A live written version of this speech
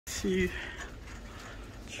to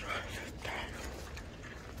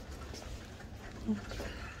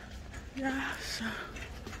yeah, so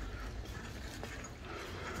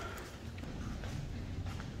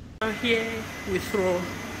here we throw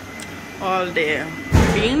all the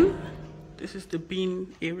bin. This is the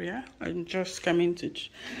bin area. I'm just coming to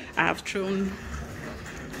I have thrown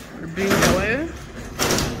the bin away.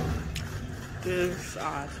 These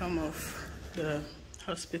are some of the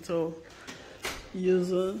hospital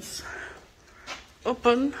users.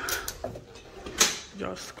 Open,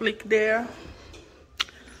 just click there.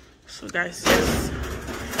 So guys, yes,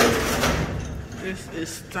 this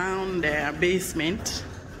is down their basement,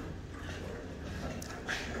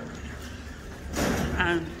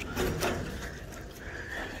 and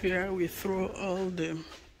here we throw all the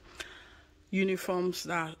uniforms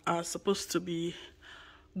that are supposed to be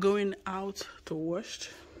going out to wash.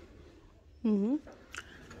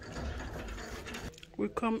 We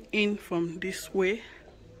come in from this way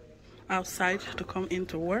outside to come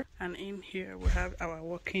into work, and in here we have our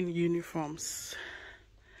working uniforms.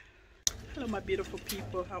 Hello my beautiful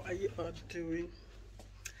people, how are you all doing?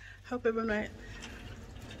 Hope everyone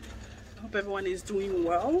is doing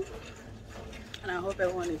well, and I hope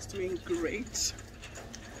everyone is doing great.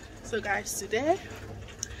 So guys, today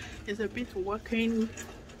is a bit working.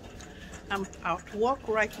 I'm at work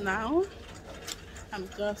right now. I'm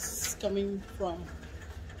just coming from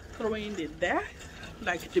throwing the deck,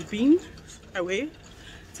 like the beans away.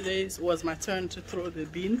 Today was my turn to throw the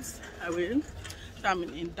beans away. So I'm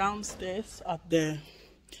in downstairs at the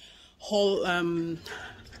hall. I'm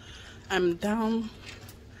down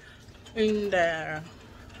in the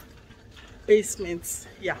basement,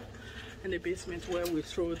 yeah, in the basement where we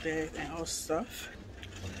throw the and all stuff.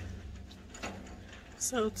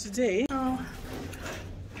 So today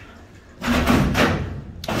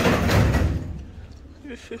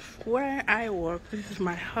this is where I work. This is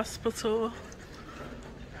my hospital.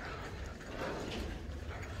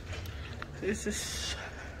 This is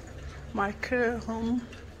my care home.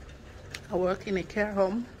 I work in a care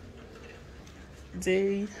home.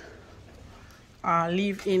 They are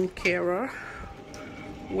live-in carer,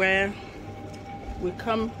 where we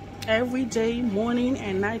come every day, morning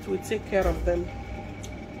and night. We take care of them.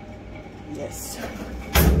 Yes,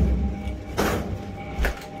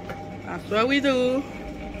 that's what we do.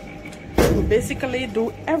 We basically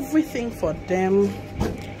do everything for them,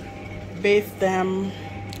 bathe them,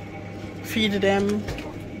 feed them.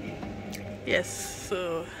 Yes,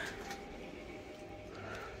 so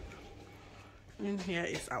in here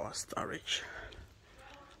is our storage,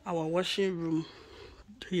 our washing room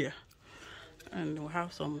here, and we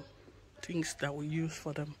have some things that we use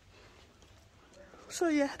for them. So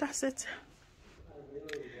yeah, that's it.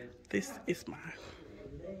 This is my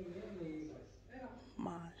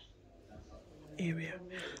area.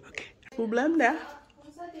 Okay. Problem there?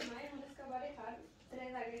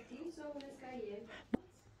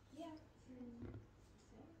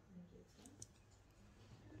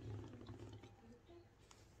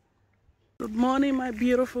 Good morning, my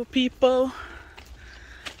beautiful people.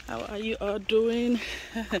 How are you all doing?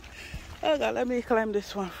 Oh God, let me climb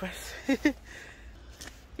this one first.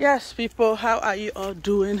 Yes, people, how are you all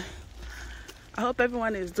doing? I hope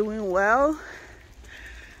everyone is doing well.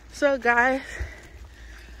 So guys,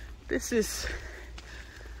 this is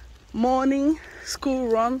morning school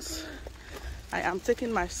runs. I am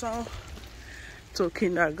taking my son to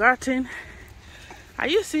kindergarten. Are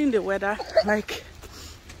you seeing the weather? Like,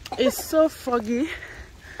 it's so foggy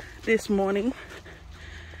this morning.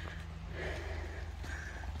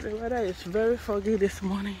 The weather is very foggy this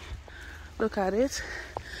morning. Look at it,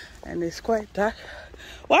 and it's quite dark.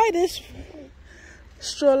 Why this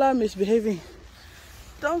stroller misbehaving?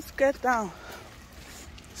 Don't get down.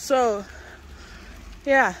 So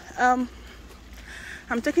yeah, I'm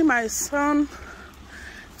taking my son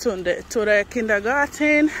to the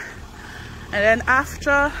kindergarten, and then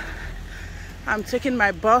after I'm taking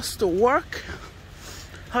my bus to work.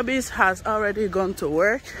 Hubby's has already gone to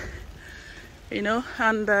work, you know,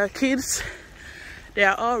 and the kids, they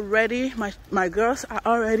are all ready. My girls are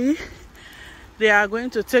all ready. They are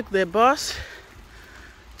going to take the bus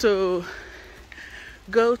to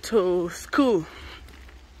go to school.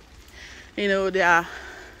 You know, they are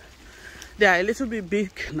a little bit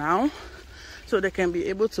big now, so they can be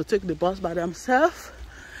able to take the bus by themselves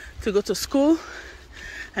to go to school.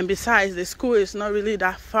 And besides, the school is not really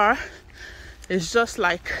that far. It's just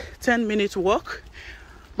like 10-minute walk.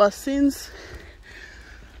 But since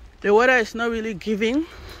the weather is not really giving,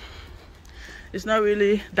 it's not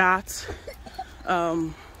really that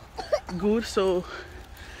good, so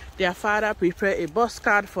their father prepare a bus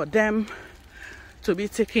card for them to be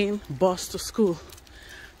taking bus to school,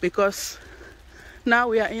 because now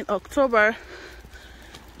we are in October,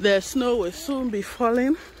 the snow will soon be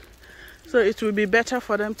falling, so it will be better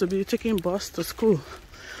for them to be taking bus to school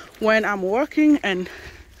when I'm working and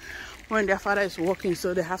when their father is working,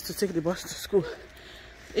 so they have to take the bus to school.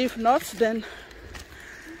 If not, then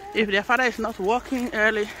if their father is not working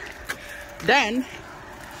early, then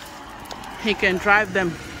he can drive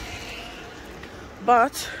them.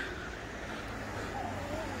 But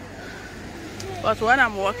when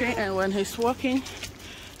I'm working and when he's working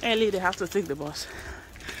early, they have to take the bus.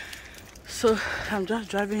 So I'm just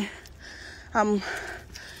driving. I'm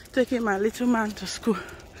taking my little man to school.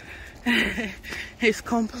 He's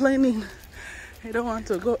complaining. He don't want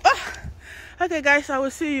to go. Ah! Okay, guys, I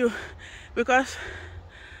will see you, because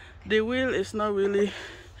the wheel is not really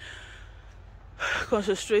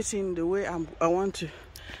concentrating the way I want to.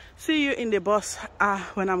 See you in the bus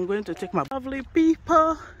when I'm going to take my lovely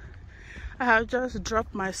people. I have just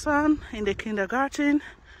dropped my son in the kindergarten.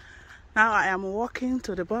 Now I am walking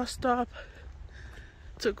to the bus stop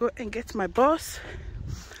to go and get my bus.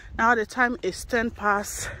 Now the time is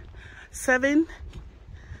 7:10,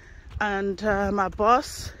 and my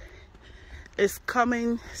bus is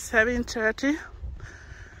coming 7:30.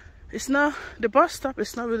 The bus stop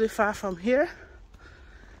is not really far from here,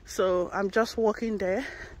 so I'm just walking there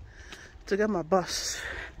to get my bus.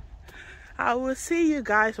 I will see you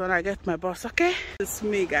guys when I get my bus, okay? It's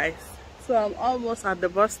me, guys. So I'm almost at the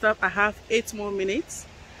bus stop. I have 8 more minutes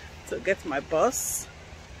to get my bus.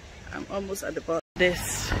 I'm almost at the bus.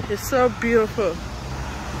 This is so beautiful.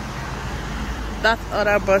 That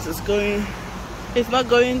other bus is going, it's not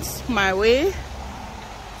going my way.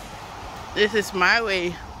 This is my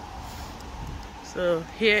way. So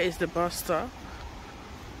here is the bus stop.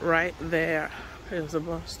 Right there. Here's the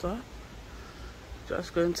bus stop.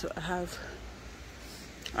 Just going to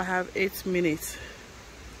I have 8 minutes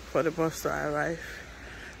for the bus to arrive.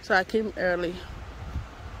 So I came early.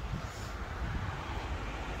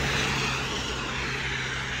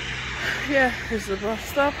 Here is the bus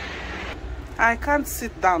stop. I can't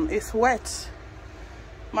sit down, it's wet.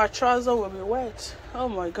 My trouser will be wet. Oh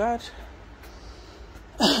my god.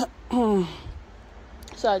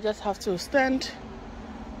 So I just have to stand.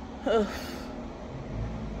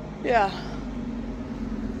 Yeah.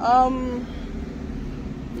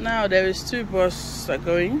 Now there is 2 buses are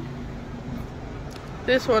going.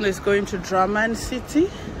 This one is going to Drammen City,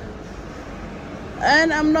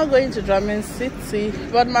 and I'm not going to Drammen City,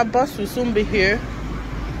 but my bus will soon be here.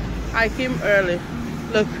 I came early.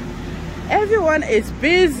 Look, everyone is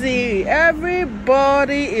busy.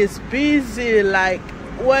 Everybody is busy. Like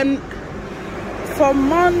from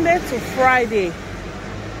Monday to Friday.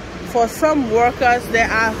 For some workers,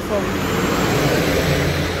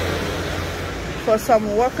 for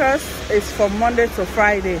some workers, it's from Monday to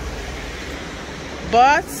Friday.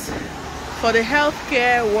 But for the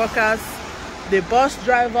healthcare workers, the bus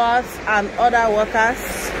drivers and other workers,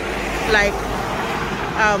 like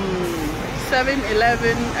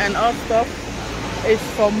 7-Eleven and all stuff, it's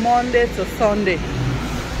from Monday to Sunday.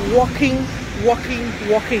 Walking.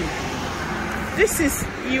 This is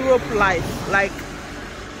Europe life. Like,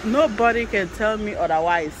 nobody can tell me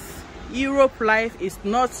otherwise. Europe life is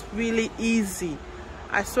not really easy.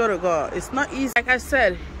 I swear to God, it's not easy. Like I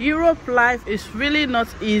said, Europe life is really not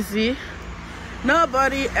easy.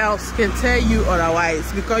 Nobody else can tell you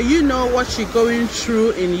otherwise, because you know what you're going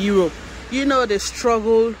through in Europe. You know the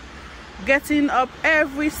struggle, getting up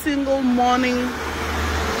every single morning,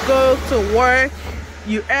 go to work,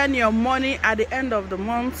 you earn your money at the end of the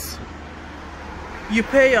month, you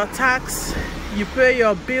pay your tax, you pay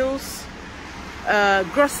your bills,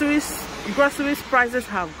 groceries prices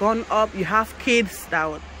have gone up. You have kids that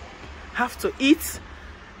would have to eat,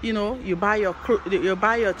 you know, you buy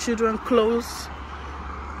your children clothes.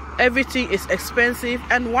 Everything is expensive.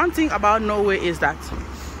 And one thing about Norway is that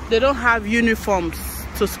they don't have uniforms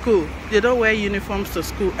to school. They don't wear uniforms to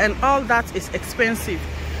school, and all that is expensive.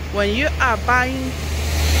 When you are buying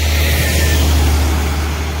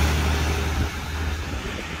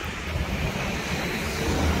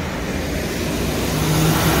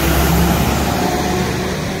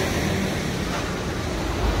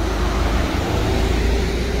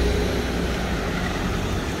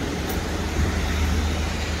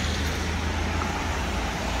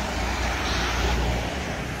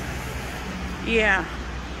yeah,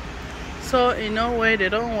 so in Norway they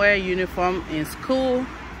don't wear uniform in school.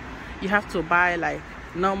 You have to buy like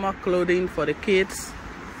normal clothing for the kids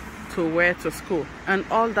to wear to school, and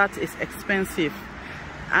all that is expensive.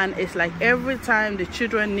 and it's like every time the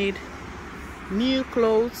children need new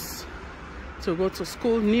clothes to go to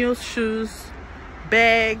school, new shoes,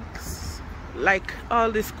 bags, like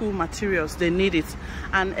all the school materials, they need it,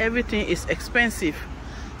 and everything is expensive.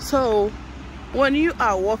 So when you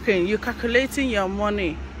are working, you're calculating your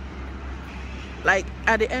money, like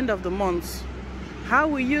at the end of the month, how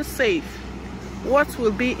will you save? What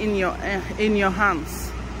will be in your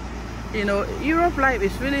hands? You know, Europe life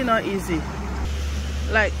is really not easy.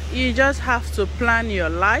 Like, you just have to plan your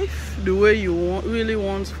life the way you really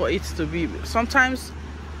want for it to be. Sometimes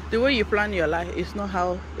the way you plan your life is not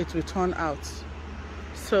how it will turn out.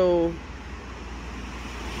 So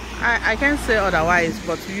I can't say otherwise,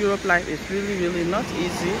 but Europe life is really not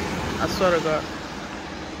easy, I swear to God.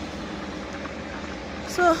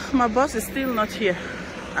 So my boss is still not here.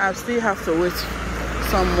 I still have to wait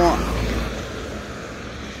some more.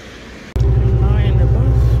 Now in the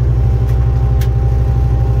bus.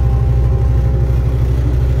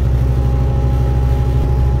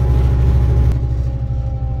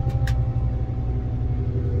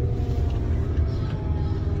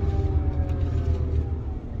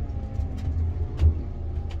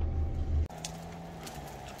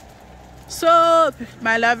 So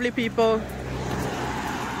my lovely people,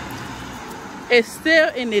 it's still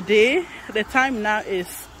in the day. The time now is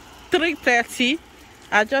 3:30.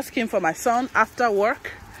 I just came for my son after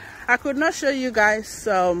work. I could not show you guys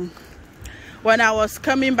when I was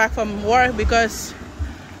coming back from work because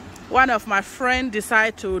one of my friends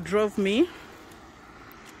decided to drive me.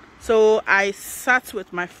 So I sat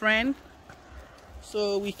with my friend.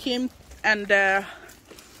 So we came, and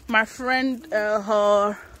my friend,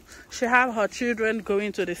 she have her children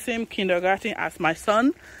going to the same kindergarten as my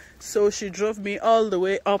son. So she drove me all the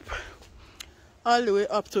way up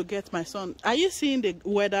to get my son. Are you seeing the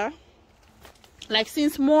weather? Like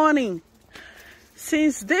since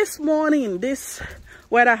this morning, this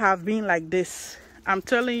weather have been like this. I'm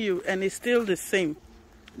telling you, and it's still the same.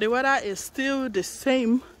 The weather is still the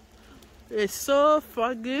same. It's so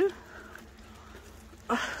foggy.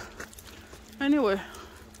 Anyway,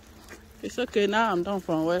 it's okay now. I'm done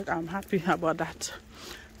from work. I'm happy about that.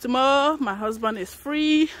 Tomorrow my husband is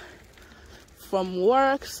free from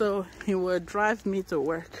work, so he will drive me to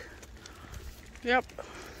work. Yep.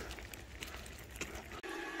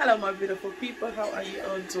 Hello my beautiful people, how are you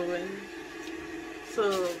all doing?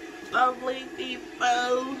 So lovely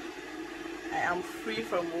people, I am free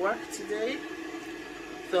from work today,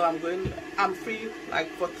 so I'm free like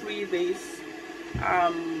for 3 days.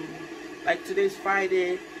 Like today's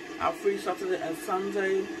Friday, I'm free Saturday and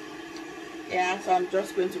Sunday. Yeah, so I'm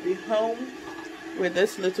just going to be home with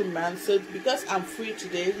this little man. So because I'm free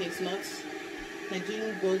today, he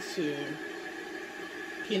didn't go to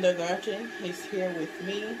kindergarten. He's here with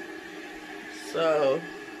me. So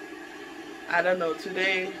I don't know,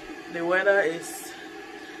 today the weather is,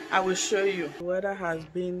 I will show you. The weather has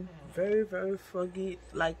been very foggy.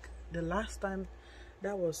 Like the last time,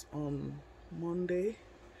 that was on Monday,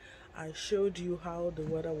 I showed you how the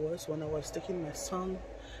weather was when I was taking my son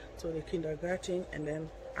to the kindergarten, and then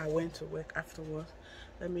I went to work afterwards.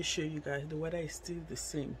 Let me show you guys. The weather is still the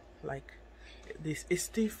same. Like this, it's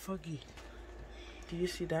still foggy. Do you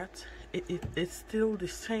see that? It's still the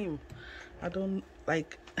same. I don't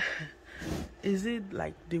like is it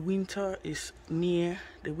like the winter is near,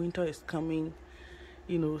 the winter is coming,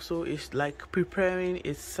 you know, so it's like preparing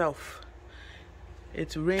itself.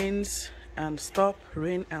 It rains and stop,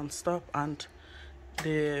 rain and stop, and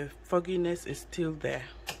the fogginess is still there.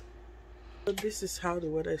 So this is how the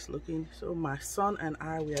weather is looking. So my son and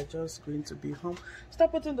I, we are just going to be home.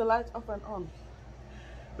 Stop putting the lights off and on.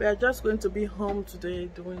 We are just going to be home today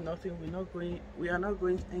doing nothing. We are not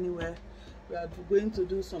going anywhere. We are going to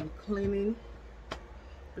do some cleaning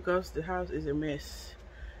because the house is a mess.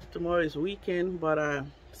 Tomorrow is weekend, but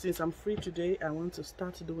since I'm free today, I want to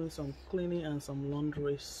start doing some cleaning and some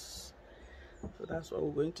laundries. So that's what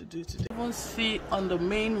we're going to do today. You can see on the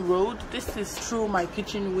main road, this is through my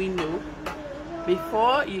kitchen window.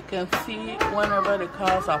 Before, you can see whenever the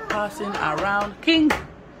cars are passing around. King!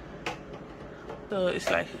 So it's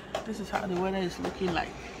like, this is how the weather is looking like.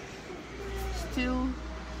 Still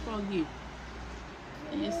foggy.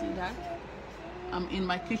 Can you see that? I'm in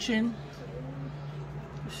my kitchen.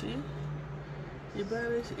 You see? You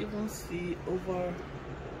barely even see over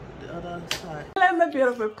the other side. Hello my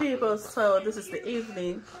beautiful people, so this is the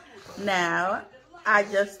evening now. I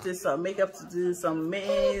just did some makeup to do some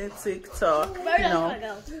main TikTok, you know.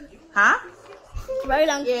 Huh? Very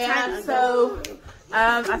long time ago. So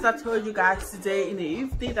As I told you guys today in the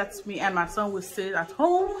evening, that's me and my son will stay at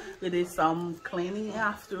home. We did some cleaning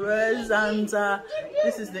afterwards, and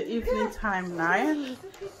this is the evening time now.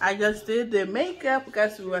 I just did the makeup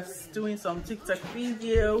because we were doing some TikTok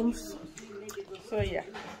videos. So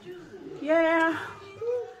yeah,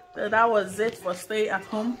 so that was it for stay at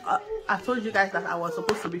home. I told you guys that I was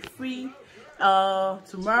supposed to be free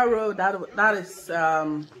tomorrow. That's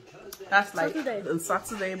like on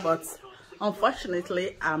Saturday, but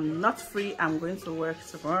unfortunately I'm not free. I'm going to work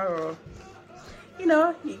tomorrow. You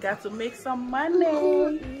know, you got to make some money.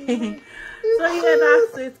 So yeah,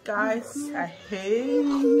 that's it guys. Hey,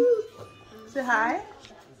 say hi.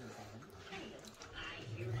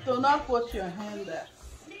 Do not put your hand there.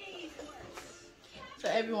 So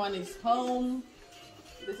everyone is home.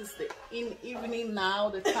 This is the evening now.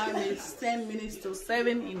 The time is 10 minutes to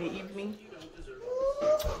 7 in the evening.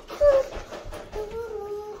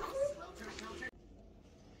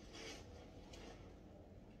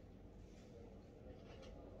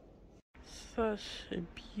 Such a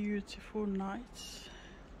beautiful night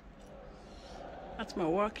at my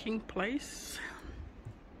working place.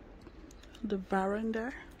 The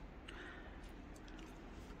veranda.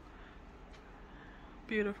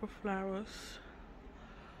 Beautiful flowers.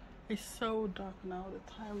 It's so dark now.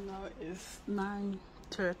 The time now is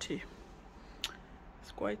 9:30.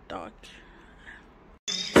 It's quite dark.